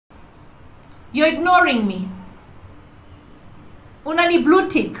You're ignoring me. Unani blue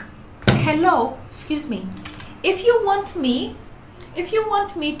tick. Hello, excuse me. If you want me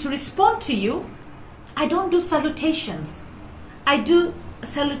to respond to you, I don't do salutations. I do a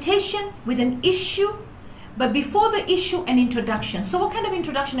salutation with an issue, but before the issue, an introduction. So what kind of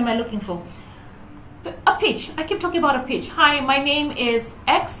introduction am I looking for? A pitch. I keep talking about a pitch. Hi, my name is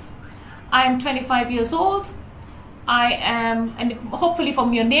X. I am 25 years old. I am, and hopefully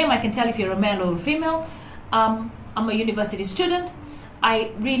from your name I can tell if you're a male or a female. I'm a university student.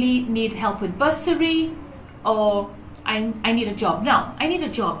 I really need help with bursary, or I need a job. Now, I need a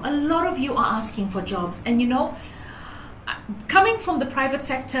job. A lot of you are asking for jobs, and you know, coming from the private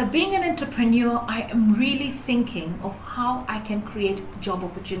sector, being an entrepreneur, I am really thinking of how I can create job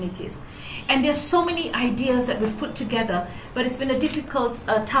opportunities. And there's so many ideas that we've put together, but it's been a difficult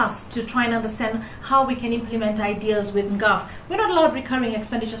task to try and understand how we can implement ideas with NGAF. We're not allowed recurring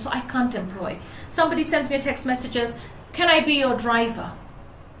expenditure, so I can't employ. Somebody sends me a text messages, can I be your driver?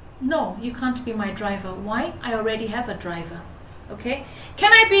 No, you can't be my driver. Why? I already have a driver. Okay?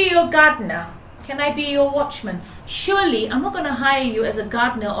 Can I be your gardener? Can I be your watchman? Surely I'm not going to hire you as a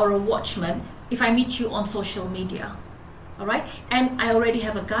gardener or a watchman if I meet you on social media. All right? And I already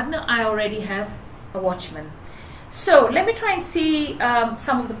have a gardener. I already have a watchman. So let me try and see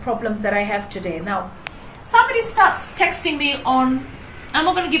some of the problems that I have today. Now, somebody starts texting me on, I'm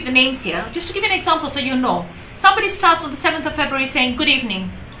not going to give the names here, just to give you an example so you know. Somebody starts on the 7th of February saying, good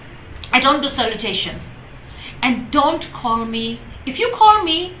evening. I don't do salutations. And don't call me. If you call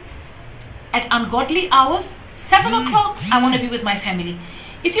me at ungodly hours, 7 o'clock, I want to be with my family.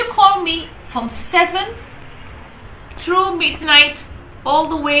 If you call me from 7 through midnight all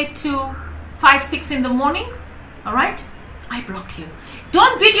the way to 5, 6 in the morning, all right, I block you.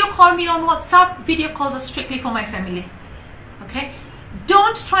 Don't video call me on WhatsApp. Video calls are strictly for my family. Okay?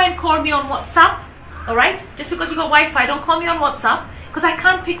 Don't try and call me on WhatsApp, all right? Just because you got Wi-Fi, don't call me on WhatsApp, because I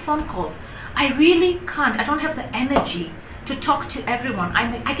can't pick phone calls. I really can't. I don't have the energy to talk to everyone.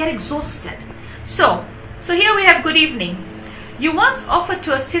 I get exhausted. So here we have good evening. You once offered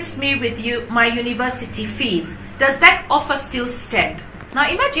to assist me with my university fees. Does that offer still stand? Now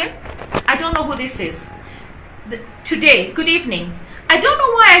imagine, I don't know who this is. Today, good evening. I don't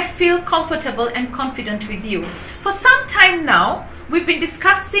know why I feel comfortable and confident with you. For some time now, we've been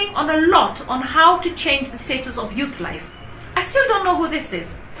discussing a lot on how to change the status of youth life. I still don't know who this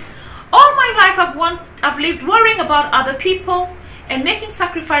is. All my life I've lived worrying about other people and making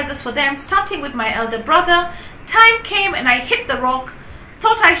sacrifices for them, starting with my elder brother. Time came and I hit the rock,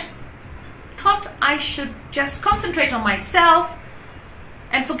 thought I should just concentrate on myself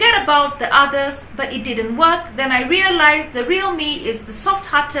and forget about the others, but it didn't work. Then I realized the real me is the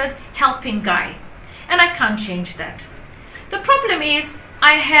soft-hearted, helping guy, and I can't change that. The problem is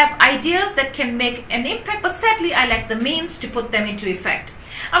I have ideas that can make an impact, but sadly I lack the means to put them into effect.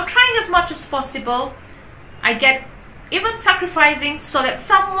 I'm trying as much as possible. I get even sacrificing so that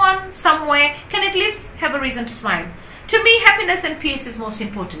someone, somewhere can at least have a reason to smile. To me, happiness and peace is most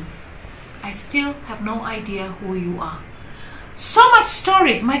important. I still have no idea who you are. So much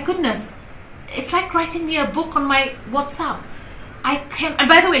stories, my goodness. It's like writing me a book on my WhatsApp. And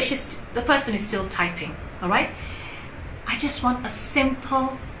by the way, the person is still typing, all right? I just want a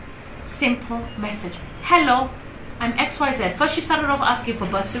simple message. Hello, I'm XYZ. First she started off asking for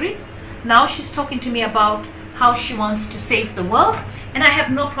bursaries. Now she's talking to me about how she wants to save the world, and I have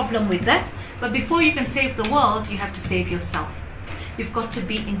no problem with that. But before you can save the world, you have to save yourself. You've got to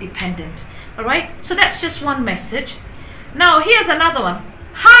be independent. All right? So that's just one message. Now here's another one.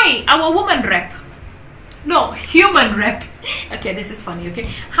 Hi, our woman rep. No, human rep. Okay, this is funny.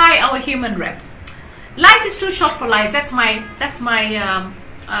 Okay. Hi, our human rep. Life is too short for lies. That's my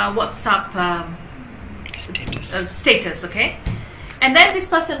WhatsApp status. Okay. And then this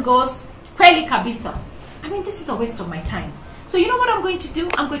person goes, kweli kabisa. I mean, this is a waste of my time. So you know what I'm going to do?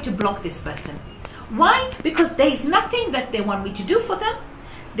 I'm going to block this person. Why? Because there is nothing that they want me to do for them.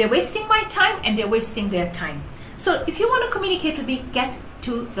 They're wasting my time and they're wasting their time. So if you want to communicate with me, get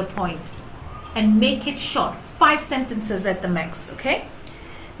to the point and make it short. 5 sentences at the max, okay?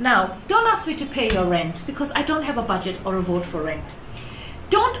 Now, don't ask me to pay your rent because I don't have a budget or a vote for rent.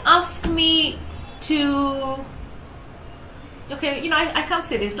 Don't ask me to... Okay, you know, I can't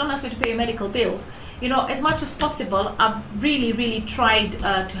say this. Don't ask me to pay your medical bills. You know, as much as possible, I've really tried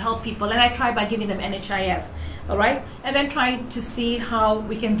to help people, and I try by giving them NHIF, all right? And then trying to see how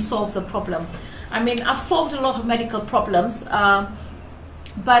we can solve the problem. I mean, I've solved a lot of medical problems,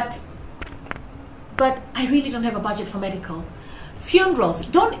 but I really don't have a budget for medical. Funerals.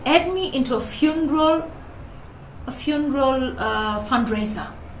 Don't add me into a funeral fundraiser.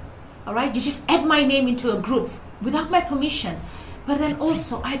 All right, you just add my name into a group without my permission. But then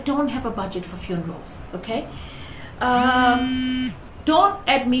also, I don't have a budget for funerals. Okay, don't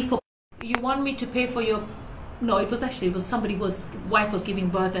add me for. You want me to pay for your? No, it was somebody whose wife was giving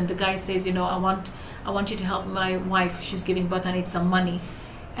birth, and the guy says, you know, I want you to help my wife. She's giving birth. I need some money.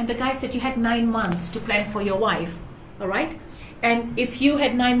 And the guy said, you had 9 months to plan for your wife. All right, and if you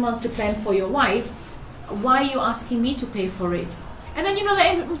had 9 months to plan for your wife, why are you asking me to pay for it? And then, you know,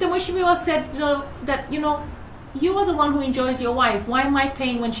 the Mheshimiwa said, you know, that, you know, you are the one who enjoys your wife. Why am I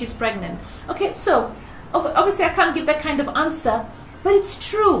paying when she's pregnant? Okay, so obviously I can't give that kind of answer, but it's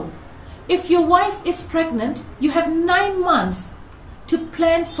true. If your wife is pregnant, you have 9 months to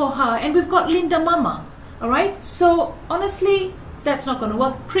plan for her, and we've got Linda Mama. All right, so honestly, that's not going to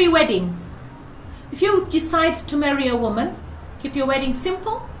work. Pre-wedding. If you decide to marry a woman, keep your wedding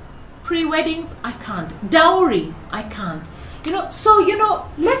simple. Pre-weddings, I can't. Dowry, I can't. You know, so, you know,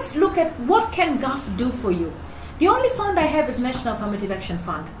 let's look at what can GAF do for you. The only fund I have is National Affirmative Action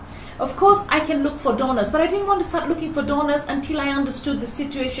Fund. Of course, I can look for donors, but I didn't want to start looking for donors until I understood the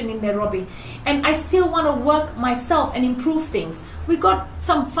situation in Nairobi. And I still want to work myself and improve things. We got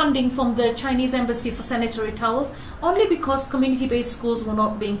some funding from the Chinese embassy for sanitary towels, only because community-based schools were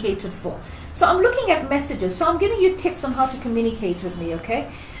not being catered for. So I'm looking at messages. So I'm giving you tips on how to communicate with me,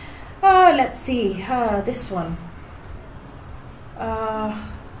 okay? Let's see, this one.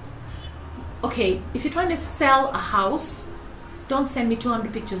 Okay, if you're trying to sell a house, don't send me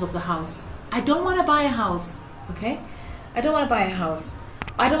 200 pictures of the house. I don't want to buy a house, okay? I don't want to buy a house.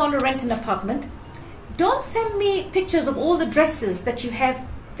 I don't want to rent an apartment. Don't send me pictures of all the dresses that you have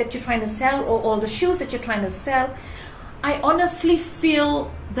that you're trying to sell, or all the shoes that you're trying to sell. I honestly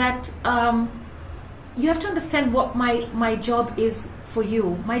feel that you have to understand what my job is for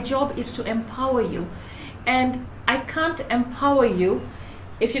you. My job is to empower you. And I can't empower you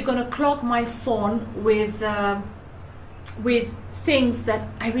if you're going to clog my phone with things that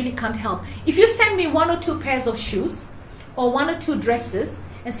I really can't help. If you send me 1 or 2 pairs of shoes or 1 or 2 dresses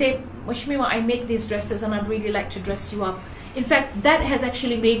and say, Mheshimiwa, I make these dresses and I'd really like to dress you up. In fact, that has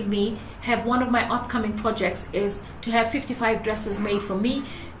actually made me have one of my upcoming projects is to have 55 dresses made for me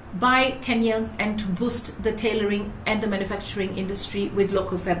by Kenyans and to boost the tailoring and the manufacturing industry with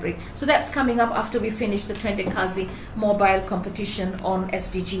local fabric. So that's coming up after we finish the Twende Kazi mobile competition on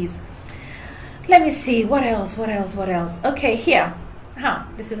SDGs. Let me see, what else? Okay, here.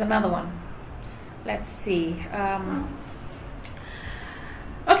 This is another one. Let's see.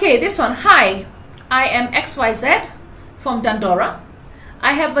 Okay, this one. Hi, I am XYZ from Dandora.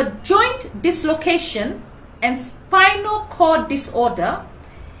 I have a joint dislocation and spinal cord disorder.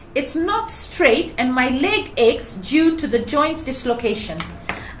 It's not straight and my leg aches due to the joints dislocation.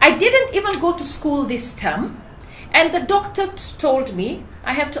 I didn't even go to school this term, and the doctor told me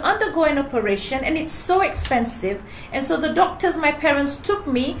I have to undergo an operation and it's so expensive. And so the doctors, my parents, took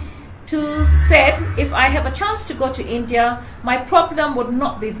me to said if I have a chance to go to India, my problem would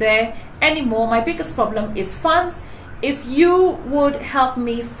not be there anymore. My biggest problem is funds. If you would help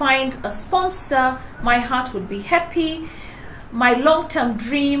me find a sponsor, my heart would be happy. My long-term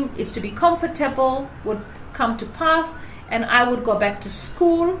dream is to be comfortable, would come to pass, and I would go back to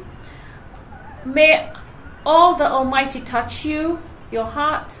school. May all the Almighty touch you, your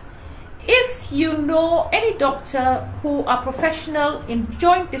heart. If you know any doctor who are professional in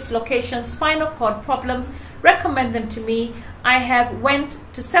joint dislocation, spinal cord problems, recommend them to me. I have went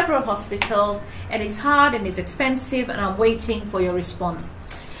to several hospitals and it's hard and it's expensive and I'm waiting for your response.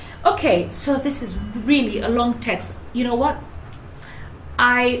 Okay, so this is really a long text. You know what?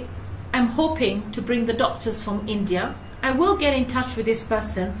 I am hoping to bring the doctors from India. I will get in touch with this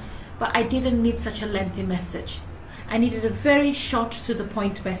person, but I didn't need such a lengthy message. I needed a very short to the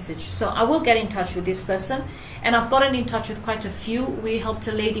point message. So I will get in touch with this person, and I've gotten in touch with quite a few. We helped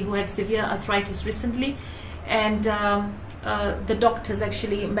a lady who had severe arthritis recently, and the doctors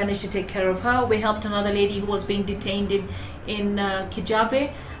actually managed to take care of her. We helped another lady who was being detained in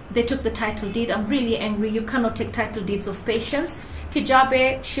Kijabe. They took the title deed. I'm really angry. You cannot take title deeds of patients.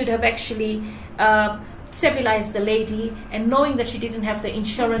 Kijabe should have actually stabilized the lady, and knowing that she didn't have the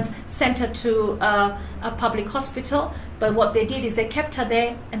insurance, sent her to a public hospital. But what they did is they kept her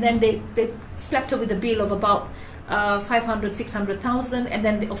there, and then they slapped her with a bill of about 500, 600,000, and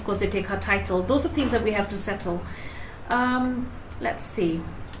then of course they take her title. Those are things that we have to settle. Let's see.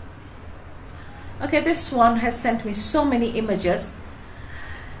 Okay, this one has sent me so many images.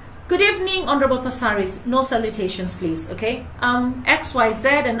 Good evening, Honorable Passaris. No salutations, please, okay? XYZ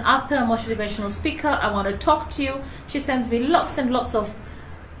and Arthur, a motivational speaker. I want to talk to you. She sends me lots and lots of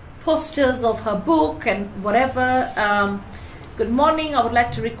posters of her book and whatever. Good morning. I would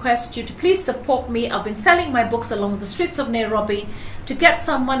like to request you to please support me. I've been selling my books along the streets of Nairobi to get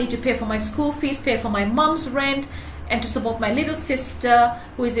some money to pay for my school fees, pay for my mom's rent, and to support my little sister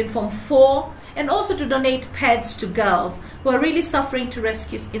who is in Form 4, and also to donate pads to girls who are really suffering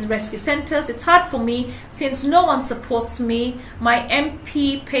in rescue centers. It's hard for me since no one supports me. My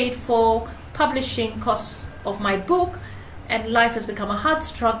MP paid for publishing costs of my book, and life has become a hard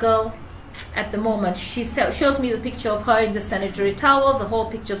struggle at the moment. She shows me the picture of her in the sanitary towels, a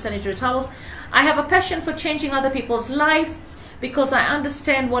whole picture of sanitary towels. I have a passion for changing other people's lives because I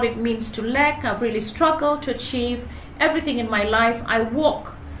understand what it means to lack. I've really struggled to achieve everything in my life. I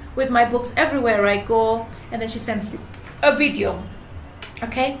walk with my books everywhere I go. And then she sends me a video.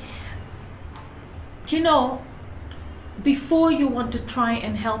 Okay, do you know, before you want to try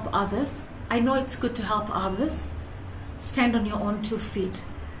and help others, I know it's good to help others, stand on your own 2 feet.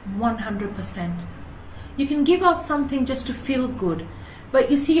 100%. You can give out something just to feel good,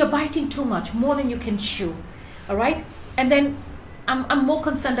 but you see you're biting too much, more than you can chew. All right, and then I'm more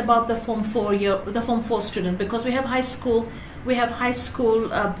concerned about the Form 4 student, because we have high school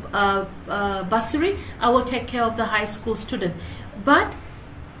bursary. I will take care of the high school student, but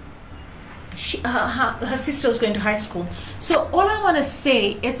her sister is going to high school. So all I want to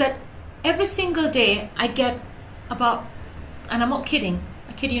say is that every single day I get about, and I'm not kidding,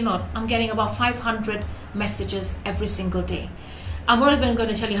 I kid you not, I'm getting about 500 messages every single day. I'm not even going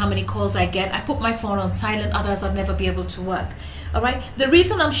to tell you how many calls I get. I put my phone on silent, otherwise I'll never be able to work. All right, the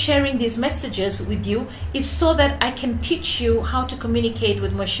reason I'm sharing these messages with you is so that I can teach you how to communicate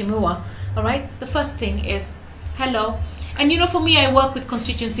with Mheshimiwa. All right, the first thing is hello. And you know, for me, I work with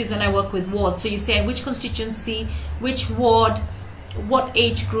constituencies and I work with wards. So you say which constituency, which ward, what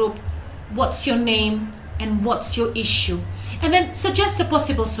age group, what's your name, and what's your issue, and then suggest a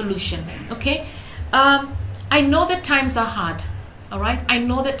possible solution. Okay, I know that times are hard. All right, I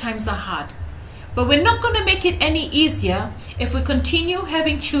know that times are hard, but we're not going to make it any easier if we continue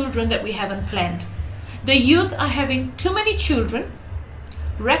having children that we haven't planned. The youth are having too many children,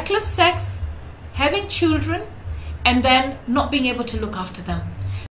 reckless sex, having children, and then not being able to look after them.